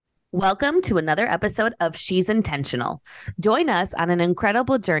Welcome to another episode of She's Intentional. Join us on an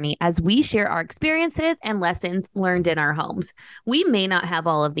incredible journey as we share our experiences and lessons learned in our homes. We may not have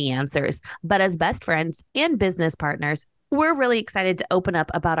all of the answers, but as best friends and business partners, we're really excited to open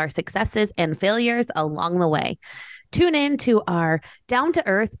up about our successes and failures along the way. Tune in to our down to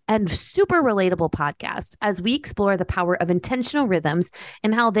earth and super relatable podcast as we explore the power of intentional rhythms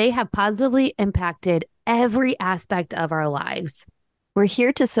and how they have positively impacted every aspect of our lives. We're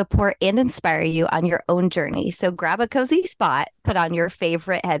here to support and inspire you on your own journey. So grab a cozy spot, put on your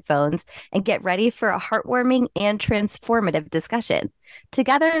favorite headphones, and get ready for a heartwarming and transformative discussion.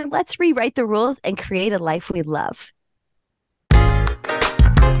 Together, let's rewrite the rules and create a life we love.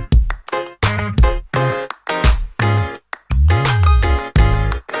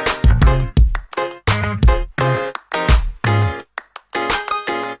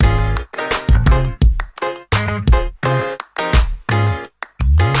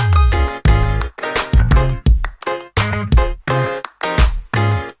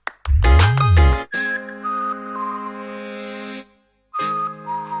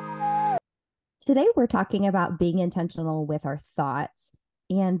 Today, we're talking about being intentional with our thoughts.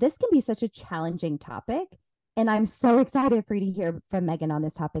 And this can be such a challenging topic. And I'm so excited for you to hear from Megan on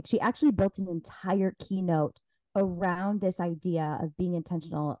this topic. She actually built an entire keynote around this idea of being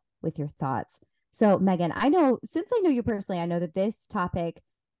intentional with your thoughts. So, Megan, since I know you personally, I know that this topic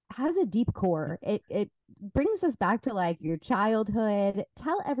has a deep core. It brings us back to like your childhood.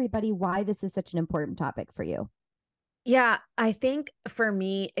 Tell everybody why this is such an important topic for you. Yeah, I think for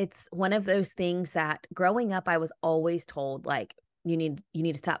me, it's one of those things that growing up, I was always told, like, you need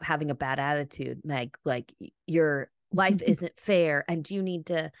to stop having a bad attitude, Meg. Like your life isn't fair and you need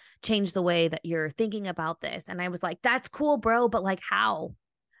to change the way that you're thinking about this. And I was like, that's cool, bro, but like how?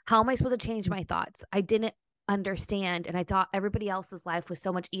 How am I supposed to change my thoughts? I didn't understand. And I thought everybody else's life was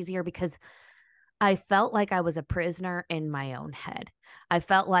so much easier because I felt like I was a prisoner in my own head. I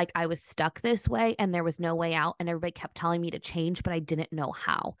felt like I was stuck this way and there was no way out. And everybody kept telling me to change, but I didn't know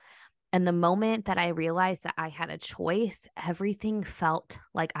how. And the moment that I realized that I had a choice, everything felt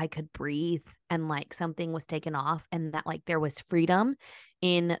like I could breathe and like something was taken off, and that like there was freedom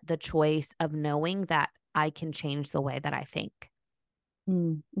in the choice of knowing that I can change the way that I think.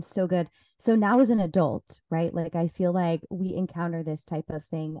 It's so good. So now as an adult, right? Like I feel like we encounter this type of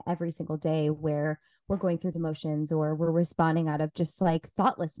thing every single day where we're going through the motions or we're responding out of just like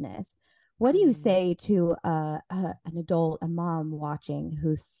thoughtlessness. What do you Mm. say to an adult, a mom watching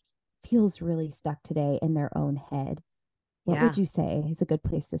who feels really stuck today in their own head? What would Yeah. you say is a good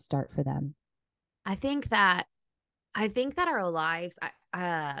place to start for them? I think that I think that our lives,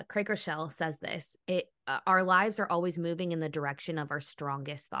 Craig Rochelle says this, our lives are always moving in the direction of our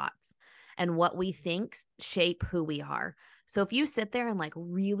strongest thoughts, and what we think shape who we are. So if you sit there and like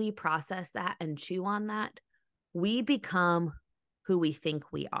really process that and chew on that, we become who we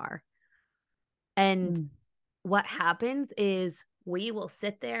think we are. And Mm, what happens is we will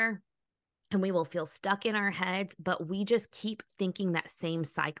sit there and we will feel stuck in our heads, but we just keep thinking that same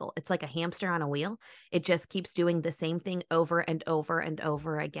cycle. It's like a hamster on a wheel. It just keeps doing the same thing over and over and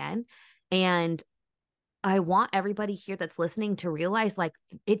over again. And I want everybody here that's listening to realize like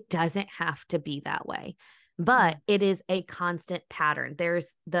it doesn't have to be that way, but mm, it is a constant pattern.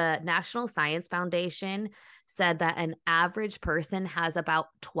 There's the National Science Foundation said that an average person has about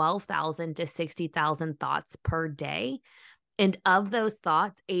 12,000 to 60,000 thoughts per day. And of those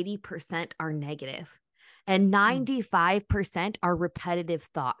thoughts, 80% are negative and mm. 95% are repetitive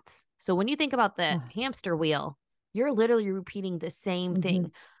thoughts. So when you think about the Ah, hamster wheel, you're literally repeating the same mhm.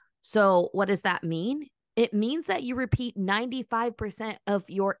 thing. So what does that mean? It means that you repeat 95% of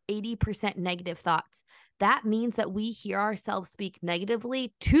your 80% negative thoughts. That means that we hear ourselves speak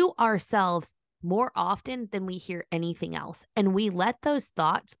negatively to ourselves more often than we hear anything else. And we let those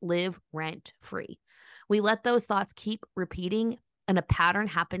thoughts live rent free. We let those thoughts keep repeating, and a pattern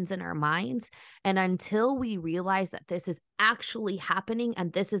happens in our minds. And until we realize that this is actually happening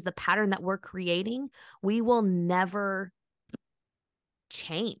and this is the pattern that we're creating, we will never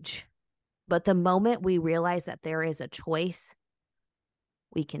change. But the moment we realize that there is a choice,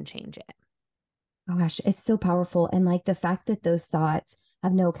 we can change it. Gosh, it's so powerful. And like the fact that those thoughts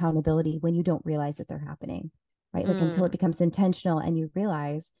have no accountability when you don't realize that they're happening, right? Like until it Mm, becomes intentional and you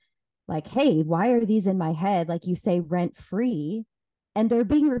realize, like, hey, why are these in my head? Like you say, rent free, and they're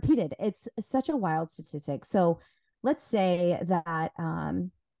being repeated. It's such a wild statistic. So let's say that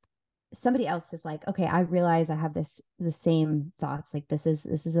somebody else is like, okay, I realize I have the same thoughts. Like this is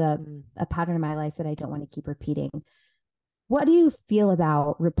mm. a pattern in my life that I don't want to keep repeating. What do you feel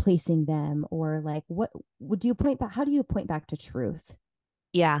about replacing them, or like what would you point back? How do you point back to truth?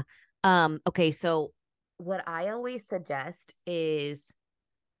 Yeah. Okay, so what I always suggest is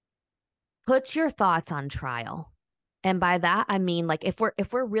put your thoughts on trial. And by that I mean like if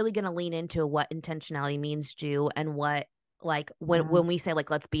we're really going to lean into what intentionality means to and what like Yeah. when we say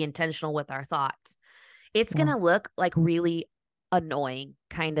like let's be intentional with our thoughts, it's going Yeah. to look like really annoying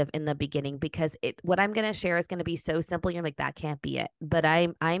kind of in the beginning because it what I'm going to share is going to be so simple you're like that can't be it. But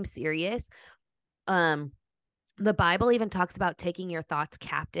I'm serious. Um the Bible even talks about taking your thoughts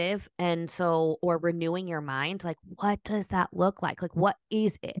captive and so or renewing your mind. Like what does that look like? Like what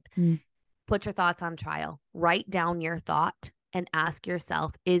is it? Mm. Put your thoughts on trial. Write down your thought and ask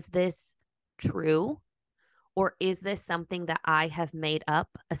yourself, is this true? Or is this something that I have made up,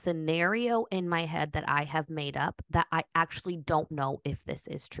 a scenario in my head that I have made up that I actually don't know if this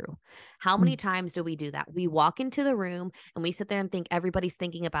is true? How many Mm. times do we do that? We walk into the room and we sit there and think everybody's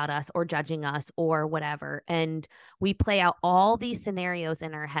thinking about us or judging us or whatever. And we play out all these scenarios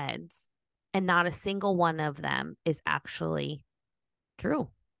in our heads, and not a single one of them is actually true.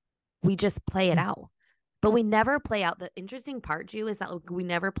 We just play it Yeah. out. But we never play out the interesting part, Jew, is that we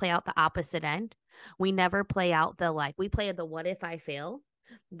never play out the opposite end. We never play out the like, we play the what if I fail,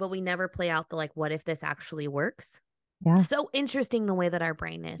 but we never play out the like, what if this actually works? Yeah. So interesting the way that our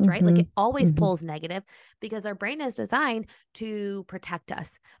brain is, right? Like Mm-hmm. it always Mm-hmm. pulls negative because our brain is designed to protect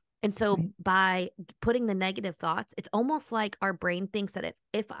us. And so Right. by putting the negative thoughts, it's almost like our brain thinks that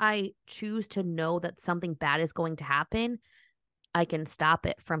if I choose to know that something bad is going to happen, I can stop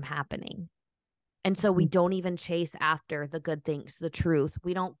it from happening. And so we Mm. don't even chase after the good things, the truth.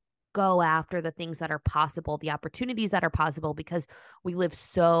 We don't go after the things that are possible, the opportunities that are possible, because we live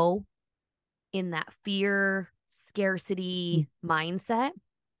so in that fear, Mm. scarcity mindset.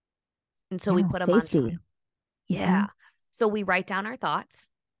 And so we Yeah. put them on trial. Safety. Mm-hmm. Yeah. So we write down our thoughts.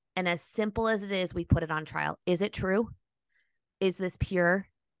 And as simple as it is, we put it on trial. Is it true? Is this pure?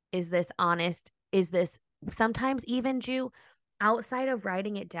 Is this honest? Is this sometimes even Jew? Outside of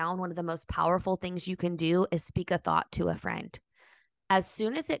writing it down, one of the most powerful things you can do is speak a thought to a friend. As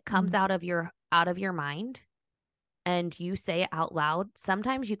soon as it comes Mm. out of your mind and you say it out loud,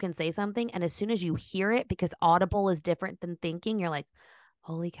 sometimes you can say something and as soon as you hear it, because audible is different than thinking, you're like,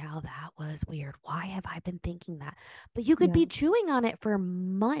 holy cow, that was weird. Why have I been thinking that? But you could Yeah. be chewing on it for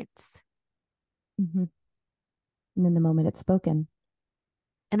months. Mm-hmm. And then the moment it's spoken.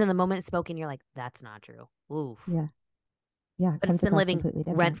 And then the moment it's spoken, you're like, that's not true. Oof. Yeah. Yeah. It But it's comes been across living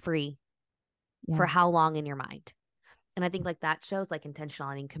completely rent different. free for Yeah. how long in your mind? And I think like that shows like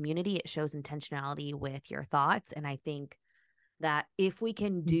intentionality in community. It shows intentionality with your thoughts. And I think that if we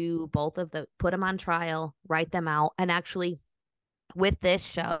can Mm. do both of the, put them on trial, write them out, and actually with this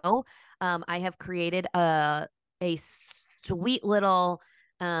show, I have created a sweet little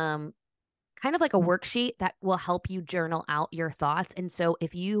kind of like a Mm. worksheet that will help you journal out your thoughts. And so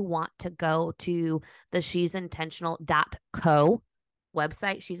if you want to go to the she'sintentional.co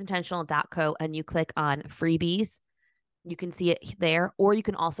website, she'sintentional.co, and you click on freebies, you can see it there, or you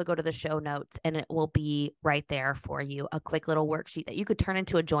can also go to the show notes and it will be right there for you. A quick little worksheet that you could turn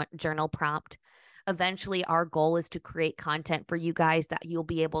into a journal prompt. Eventually, our goal is to create content for you guys that you'll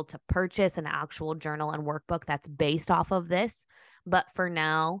be able to purchase an actual journal and workbook that's based off of this. But for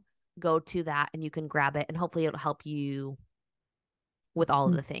now, go to that and you can grab it, and hopefully, it'll help you with all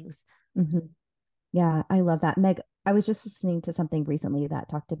of Mm. the things. Mm-hmm. Yeah. I love that. Meg, I was just listening to something recently that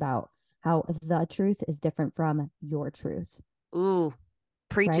talked about how the truth is different from your truth, Ooh,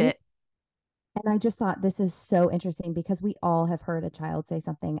 preach right? it. And I just thought this is so interesting because we all have heard a child say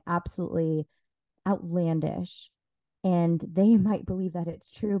something absolutely outlandish and they might believe that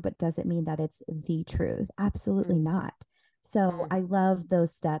it's true, but does it mean that it's the truth? Absolutely Mm, not. So mm, I love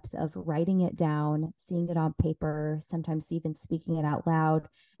those steps of writing it down, seeing it on paper, sometimes even speaking it out loud,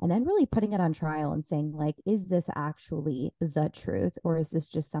 and then really putting it on trial and saying, like, is this actually the truth? Or is this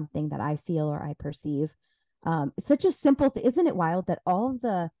just something that I feel or I perceive? It's such a simple thing. Isn't it wild that all of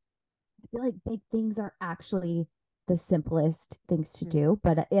the I feel like big things are actually the simplest things to mm, do,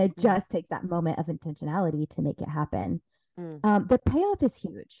 but it mm, just takes that moment of intentionality to make it happen. mm. The payoff is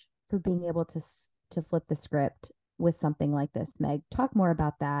huge for being able to flip the script with something like this. Meg, talk more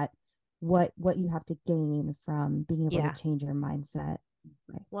about that. What you have to gain from being able to Yeah. change your mindset.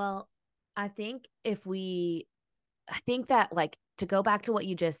 Right. Well, I think I think that like to go back to what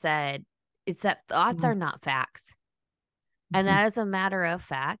you just said, it's that thoughts Yeah. are not facts. And Mm-hmm. that is a matter of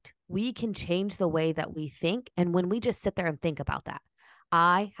fact. We can change the way that we think. And when we just sit there and think about that,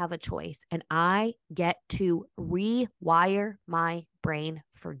 I have a choice and I get to rewire my brain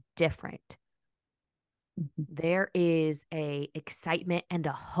for different. Mm-hmm. There is a excitement and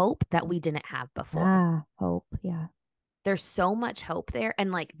a hope that we didn't have before. Ah, hope. Yeah. there's so much hope there.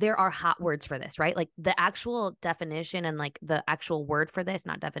 And like, there are hot words for this, right? Like the actual definition and like the actual word for this,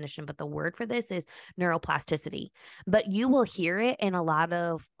 not definition, but the word for this is neuroplasticity. But you will hear it in a lot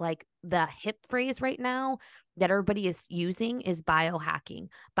of like the hip phrase right now that everybody is using is biohacking.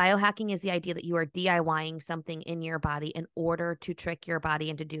 Biohacking is the idea that you are DIYing something in your body in order to trick your body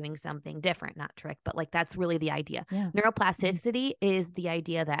into doing something different, not trick, but like that's really the idea. Yeah. Neuroplasticity is the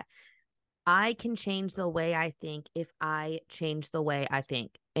idea that I can change the way I think if I change the way I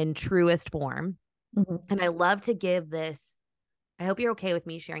think in truest form. Mm-hmm. And I love to give this. I hope you're okay with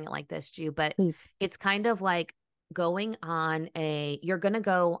me sharing it like this, Ju, but Please. it's kind of like you're going to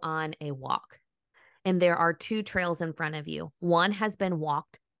go on a walk and there are two trails in front of you. One has been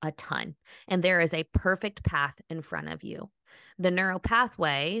walked a ton and there is a perfect path in front of you. The neural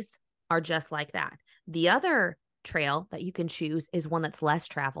pathways are just like that. The other trail that you can choose is one that's less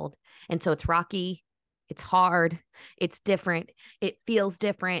traveled. And so it's rocky, it's hard, it's different, it feels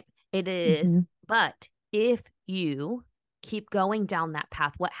different. It is. Mm-hmm. But if you keep going down that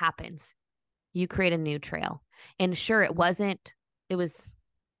path, what happens? You create a new trail. And sure, it was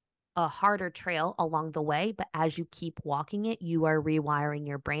a harder trail along the way, but as you keep walking it, you are rewiring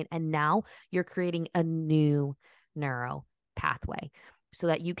your brain. And now you're creating a new neuro pathway so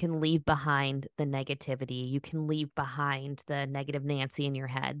that you can leave behind the negativity. You can leave behind the negative Nancy in your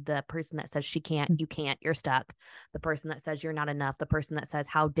head, the person that says she can't, you can't, you're stuck, the person that says you're not enough, the person that says,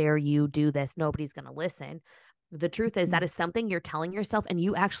 how dare you do this? Nobody's going to listen. The truth is that is something you're telling yourself, and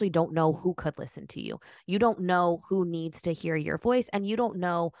you actually don't know who could listen to you. You don't know who needs to hear your voice, and you don't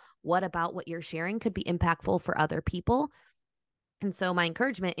know what about what you're sharing could be impactful for other people. And so my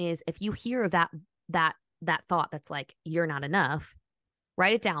encouragement is if you hear that thought that's like, you're not enough,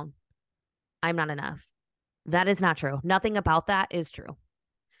 write it down. I'm not enough. That is not true. Nothing about that is true.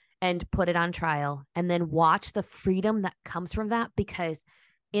 And put it on trial and then watch the freedom that comes from that, because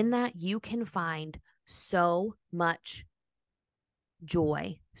in that you can find so much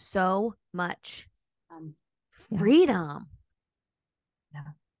joy, so much freedom. Yeah.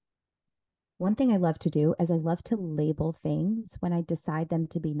 One thing I love to do is I love to label things when I decide them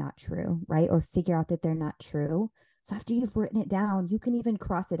to be not true, right? Or figure out that they're not true. So after you've written it down, you can even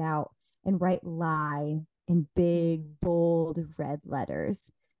cross it out and write lie in big, bold red letters,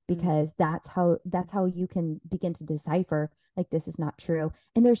 because that's how you can begin to decipher like this is not true.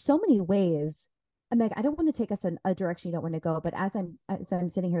 And there's so many ways. Meg, I don't want to take us in a direction you don't want to go, but as I'm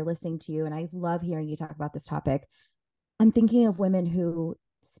sitting here listening to you, and I love hearing you talk about this topic, I'm thinking of women who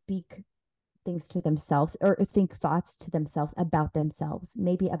speak things to themselves or think thoughts to themselves about themselves,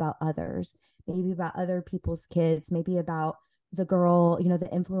 maybe about others, maybe about other people's kids, maybe about the girl, the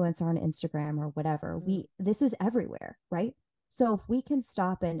influencer on Instagram or whatever. This is everywhere, right? So if we can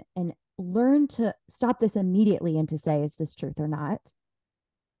stop and learn to stop this immediately and to say, is this truth or not?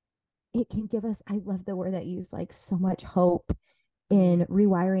 It can give us, I love the word that you use, like so much hope in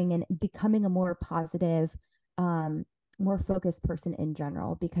rewiring and becoming a more positive, more focused person in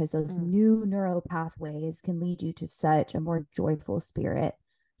general, because those new neural pathways can lead you to such a more joyful spirit,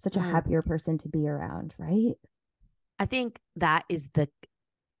 such a happier person to be around, right? I think that is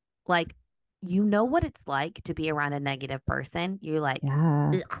like, what it's like to be around a negative person. You're like,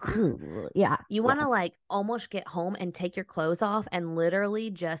 yeah. You want to like almost get home and take your clothes off and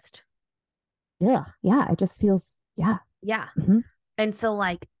literally just, yeah. It just feels, yeah. Mm-hmm. And so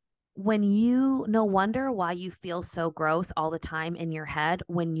like, when no wonder why you feel so gross all the time in your head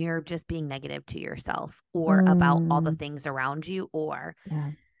when you're just being negative to yourself or about all the things around you, or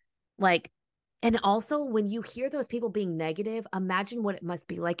like, and also when you hear those people being negative, imagine what it must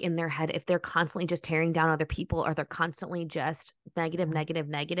be like in their head if they're constantly just tearing down other people, or they're constantly just negative.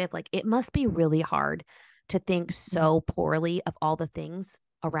 Like, it must be really hard to think so poorly of all the things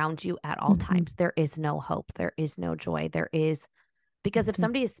around you at all times. There is no hope. There is no joy. Because if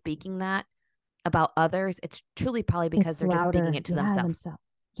somebody is speaking that about others, it's truly probably because they're just speaking it to themselves.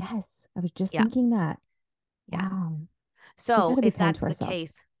 Yes. I was just thinking that. Yeah. Wow. So if that's the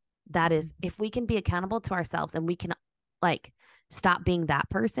case, that is, if we can be accountable to ourselves and we can like stop being that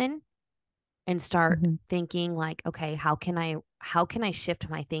person and start thinking like, okay, how can I shift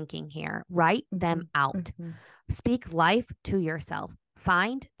my thinking here? Write them out. Speak life to yourself.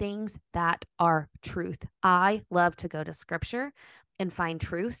 Find things that are truth. I love to go to scripture and find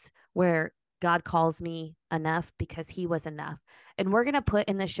truths where God calls me enough because he was enough. And we're going to put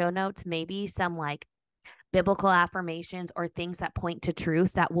in the show notes maybe some like biblical affirmations or things that point to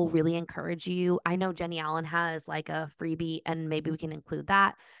truth that will really encourage you. I know Jenny Allen has like a freebie and maybe we can include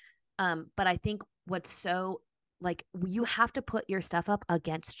that. But I think what's so like, you have to put your stuff up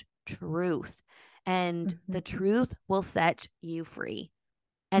against truth. and Mm-hmm. the truth will set you free.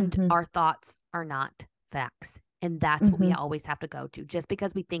 And Mm-hmm. our thoughts are not facts. And that's what we Mm-hmm. always have to go to. Just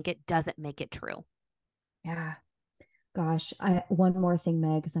because we think it doesn't make it true. Yeah. Gosh, I one more thing,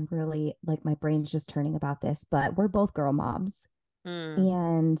 Meg, because I'm really like my brain's just turning about this, but we're both girl moms. Mm,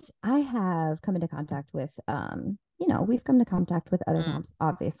 And I have come into contact with we've come into contact with other mm, moms,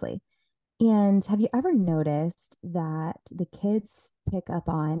 obviously. And have you ever noticed that the kids pick up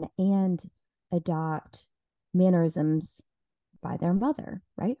on and adopt mannerisms by their mother,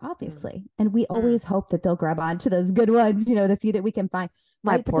 right? mm, Obviously. And we mm. always hope that they'll grab on to those good ones, the few that we can find,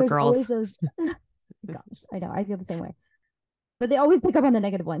 My right? But poor there's always girls. those, gosh, I know, I feel the same way. But they always pick up on the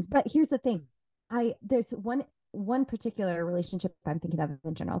negative ones. But here's the thing. There's one particular relationship I'm thinking of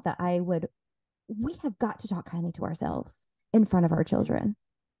in general that we have got to talk kindly to ourselves in front of our children.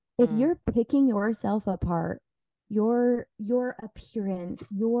 If Mm, you're picking yourself apart, your appearance,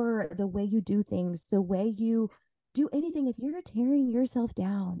 the way you do things, the way you do anything, if you're tearing yourself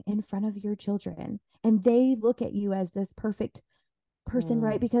down in front of your children and they look at you as this perfect person,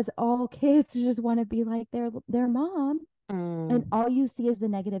 right? mm, Because all kids just want to be like their mom, and mm, all you see is the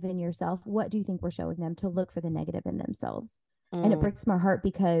negative in yourself. What do you think we're showing them to look for the negative in themselves? And it mm. breaks my heart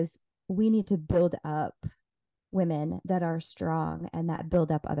because we need to build up women that are strong and that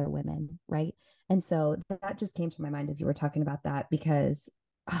build up other women, right? And so that just came to my mind as you were talking about that because,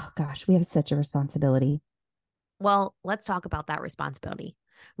 oh gosh, we have such a responsibility. Well, let's talk about that responsibility.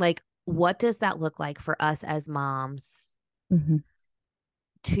 Like, what does that look like for us as moms Mm-hmm.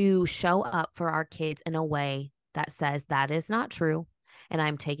 to show up for our kids in a way that says that is not true? And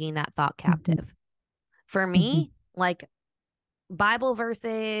I'm taking that thought Mm-hmm. captive. For Mm-hmm. me, like Bible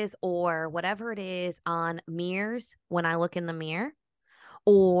verses or whatever it is on mirrors when I look in the mirror,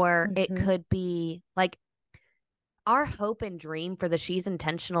 or it Mm-hmm. could be like our hope and dream for the She's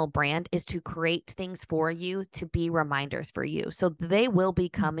Intentional brand is to create things for you to be reminders for you. So they will be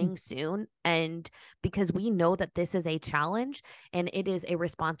Mm-hmm. coming soon. And because we know that this is a challenge and it is a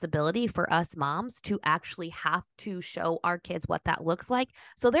responsibility for us moms to actually have to show our kids what that looks like.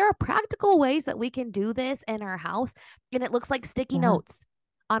 So there are practical ways that we can do this in our house. And it looks like sticky Yeah. notes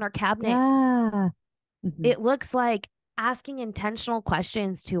on our cabinets. Yeah. Mm-hmm. It looks like asking intentional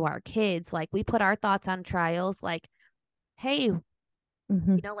questions to our kids. Like we put our thoughts on trials, like, hey,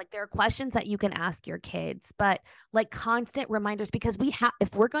 Mm-hmm. like there are questions that you can ask your kids, but like constant reminders, because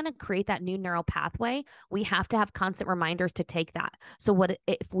if we're going to create that new neural pathway, we have to have constant reminders to take that. So what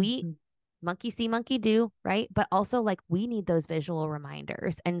if we Mm-hmm. monkey see, monkey do, right? But also like we need those visual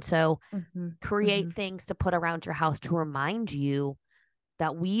reminders. And so Mm-hmm. Mm-hmm. create things to put around your house to remind you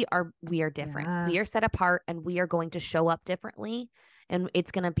that we are different. Yeah. We are set apart and we are going to show up differently. And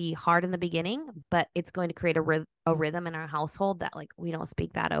it's going to be hard in the beginning, but it's going to create a rhythm in our household that like we don't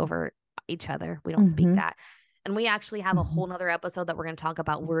speak that over each other. We don't speak Mm-hmm. that. And we actually have a Mm-hmm. whole nother episode that we're going to talk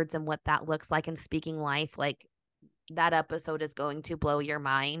about words and what that looks like and speaking life. Like that episode is going to blow your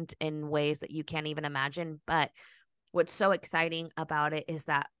mind in ways that you can't even imagine. But what's so exciting about it is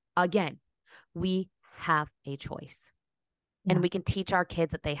that, again, we have a choice and Yeah. we can teach our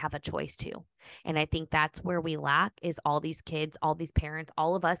kids that they have a choice too. And I think that's where we lack is all these kids, all these parents,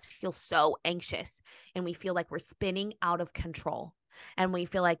 all of us feel so anxious and we feel like we're spinning out of control. And we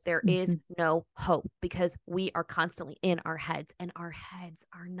feel like there Mm-hmm. is no hope because we are constantly in our heads and our heads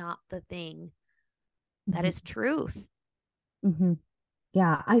are not the thing that Mm-hmm. is truth. Mm-hmm.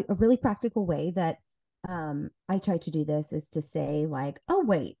 Yeah, a really practical way that I try to do this is to say like, oh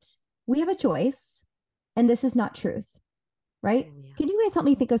wait, we have a choice and this is not truth, right? Oh, yeah. Can you guys help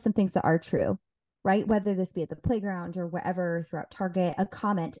me think of some things that are true? Right? Whether this be at the playground or wherever throughout Target, a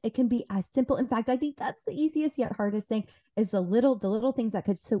comment, it can be as simple. In fact, I think that's the easiest yet hardest thing is the little things that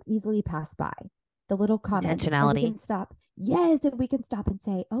could so easily pass by. The little comments. And we Intentionality. can stop. Yes, and we can stop and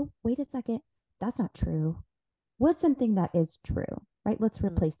say, oh, wait a second. That's not true. What's something that is true? Right? Let's Mm,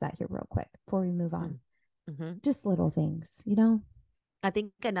 replace that here real quick before we move on. mm, mm-hmm. Just little things. I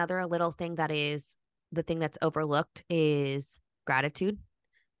think another little thing that is the thing that's overlooked is gratitude.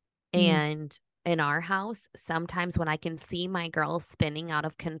 Mm, And in our house, sometimes when I can see my girls spinning out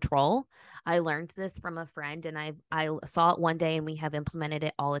of control, I learned this from a friend and I saw it one day and we have implemented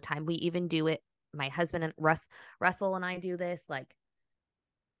it all the time. We even do it. My husband and Russell and I do this like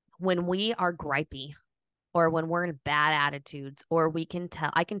when we are gripey or when we're in bad attitudes or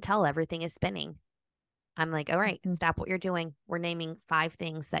I can tell everything is spinning. I'm like, all right, stop what you're doing. We're naming 3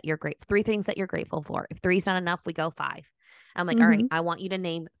 things that you're grateful for. If 3's not enough, we go 5. I'm like, all right, I want you to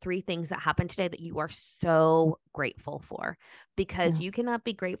name 3 things that happened today that you are so grateful for, because you cannot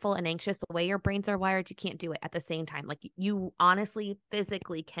be grateful and anxious. The way your brains are wired, you can't do it at the same time. Like, you honestly,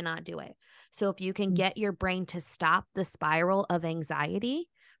 physically cannot do it. So if you can get your brain to stop the spiral of anxiety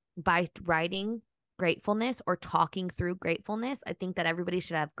by writing gratefulness or talking through gratefulness, I think that everybody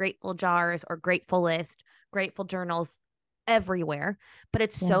should have grateful jars or grateful list, grateful journals everywhere. But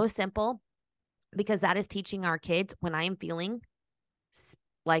it's so simple, because that is teaching our kids, when I am feeling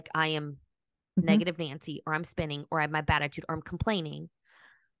like I am negative Nancy, or I'm spinning, or I have my bad attitude, or I'm complaining,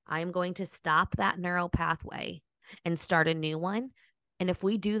 I am going to stop that neural pathway and start a new one. And if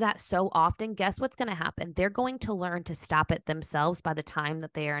we do that so often, guess what's going to happen? They're going to learn to stop it themselves by the time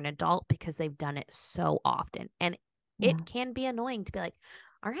that they are an adult, because they've done it so often. And it can be annoying to be like,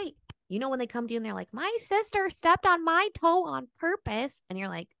 all right, when they come to you and they're like, my sister stepped on my toe on purpose. And you're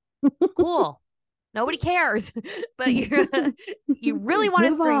like, cool. Nobody cares. But you really want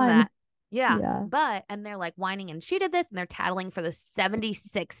to scream that. Yeah. But, and they're like whining, and she did this, and they're tattling for the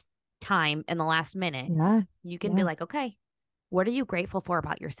 76th time in the last minute. You can be like, okay, what are you grateful for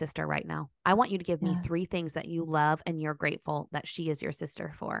about your sister right now? I want you to give me 3 things that you love and you're grateful that she is your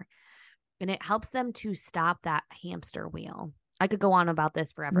sister for. And it helps them to stop that hamster wheel. I could go on about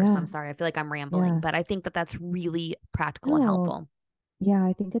this forever, so I'm sorry. I feel like I'm rambling, but I think that that's really practical and helpful. Yeah,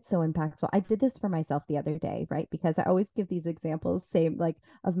 I think it's so impactful. I did this for myself the other day, right? Because I always give these examples, same like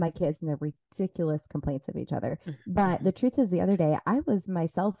of my kids and their ridiculous complaints of each other. But the truth is, the other day, I was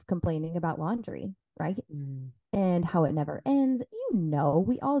myself complaining about laundry, right? And how it never ends.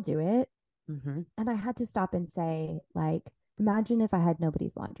 We all do it. And I had to stop and say, like, imagine if I had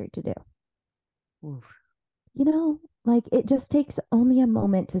nobody's laundry to do. Oof. Like, it just takes only a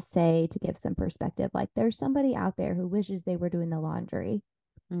moment to give some perspective. Like, there's somebody out there who wishes they were doing the laundry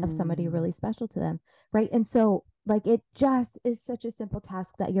of somebody really special to them, right? And so, like, it just is such a simple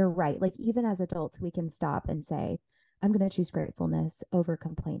task that you're right. Like, even as adults, we can stop and say, I'm going to choose gratefulness over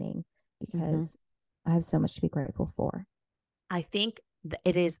complaining, because I have so much to be grateful for. I think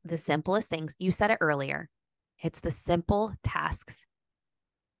it is the simplest things. You said it earlier. It's the simple tasks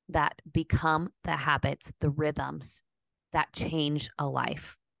that become the habits, the rhythms that change a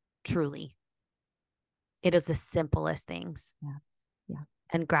life. Truly. It is the simplest things. Yeah.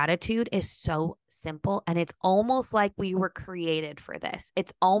 And gratitude is so simple. And it's almost like we were created for this.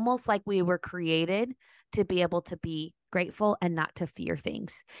 It's almost like we were created to be able to be grateful and not to fear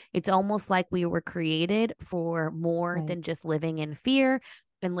things. It's almost like we were created for more than just living in fear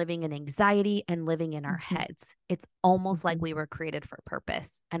and living in anxiety and living in our heads. It's almost like we were created for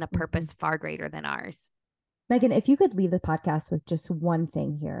purpose, and a purpose far greater than ours. Megan, if you could leave the podcast with just one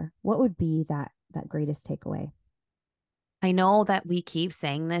thing here, what would be that greatest takeaway? I know that we keep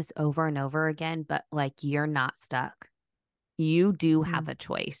saying this over and over again, but like, you're not stuck. You do have a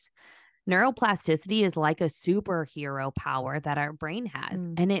choice. Neuroplasticity is like a superhero power that our brain has.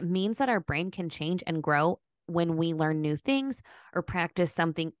 And it means that our brain can change and grow when we learn new things or practice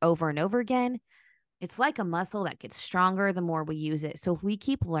something over and over again. It's like a muscle that gets stronger the more we use it. So if we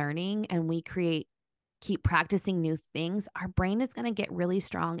keep learning and we keep practicing new things, our brain is going to get really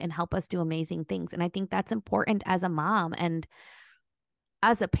strong and help us do amazing things. And I think that's important as a mom and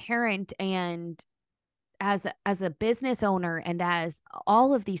as a parent and as a business owner, and as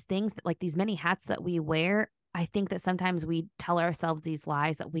all of these things, like these many hats that we wear. I think that sometimes we tell ourselves these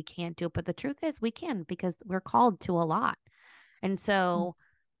lies that we can't do it, but the truth is we can, because we're called to a lot. And so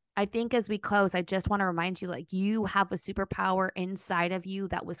I think as we close, I just want to remind you, like, you have a superpower inside of you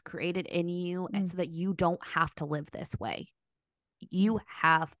that was created in you, and so that you don't have to live this way. You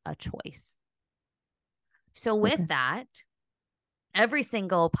have a choice. So with that, every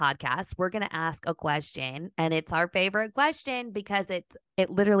single podcast, we're going to ask a question, and it's our favorite question because it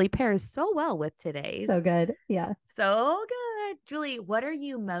literally pairs so well with today's. So good. Yeah. So good. Julie, what are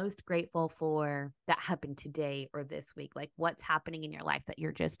you most grateful for that happened today or this week? Like, what's happening in your life that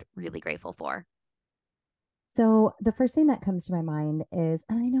you're just really grateful for? So the first thing that comes to my mind is,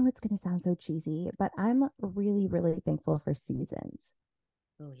 and I know it's going to sound so cheesy, but I'm really, really thankful for seasons.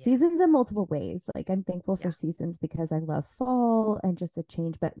 Seasons in multiple ways. Like, I'm thankful for seasons because I love fall and just the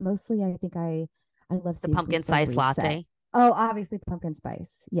change, but mostly I think I love the pumpkin spice latte. Oh, obviously pumpkin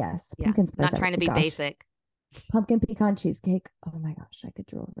spice. Yes. Yeah. Pumpkin spice. Not trying to be basic. Pumpkin pecan cheesecake. Oh my gosh, I could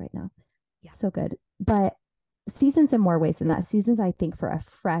drool right now. Yeah. So good. But seasons in more ways than that. Seasons, I think, for a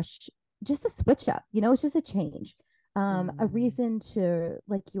fresh, just a switch up, it's just a change. A reason to,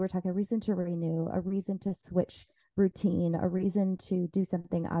 like you were talking, a reason to renew, a reason to switch routine, a reason to do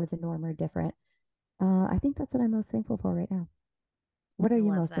something out of the norm or different. I think that's what I'm most thankful for right now. What are I you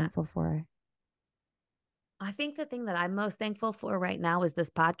love most that. thankful for? I think the thing that I'm most thankful for right now is this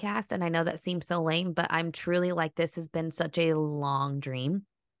podcast. And I know that seems so lame, but I'm truly like, this has been such a long dream.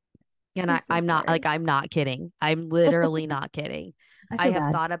 And I'm so I'm not like, sorry. I'm not kidding. I'm literally not kidding. I I feel have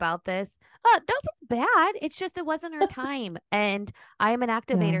bad. thought about this. Nothing bad. It's just it wasn't our time. And I am an Yeah.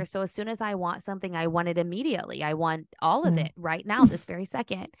 activator. So as soon as I want something, I want it immediately. I want all of Yeah. it right now, this very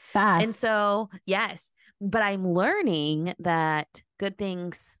second. And Fast. so, yes, but I'm learning that good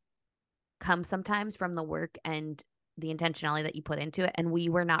things come sometimes from the work and the intentionality that you put into it. And we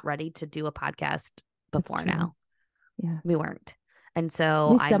were not ready to do a podcast That's before true. now. Yeah. We weren't. And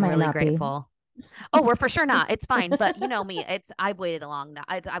so We still I'm might really not be. grateful. Oh, we're for sure not. It's fine. But you know me, I've waited a long now.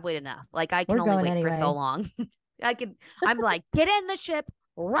 I've waited enough. Like I can We're only going wait for so anyway. long. I'm like, get in the ship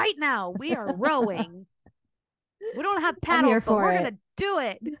right now. We are rowing. We don't have I'm here paddles, but for we're it. gonna do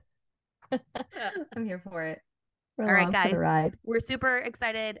it. I'm here for it. We're All right, along for the guys. ride. We're super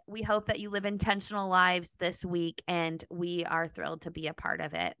excited. We hope that you live intentional lives this week, and we are thrilled to be a part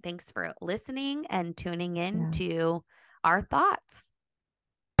of it. Thanks for listening and tuning in Yeah. to our thoughts.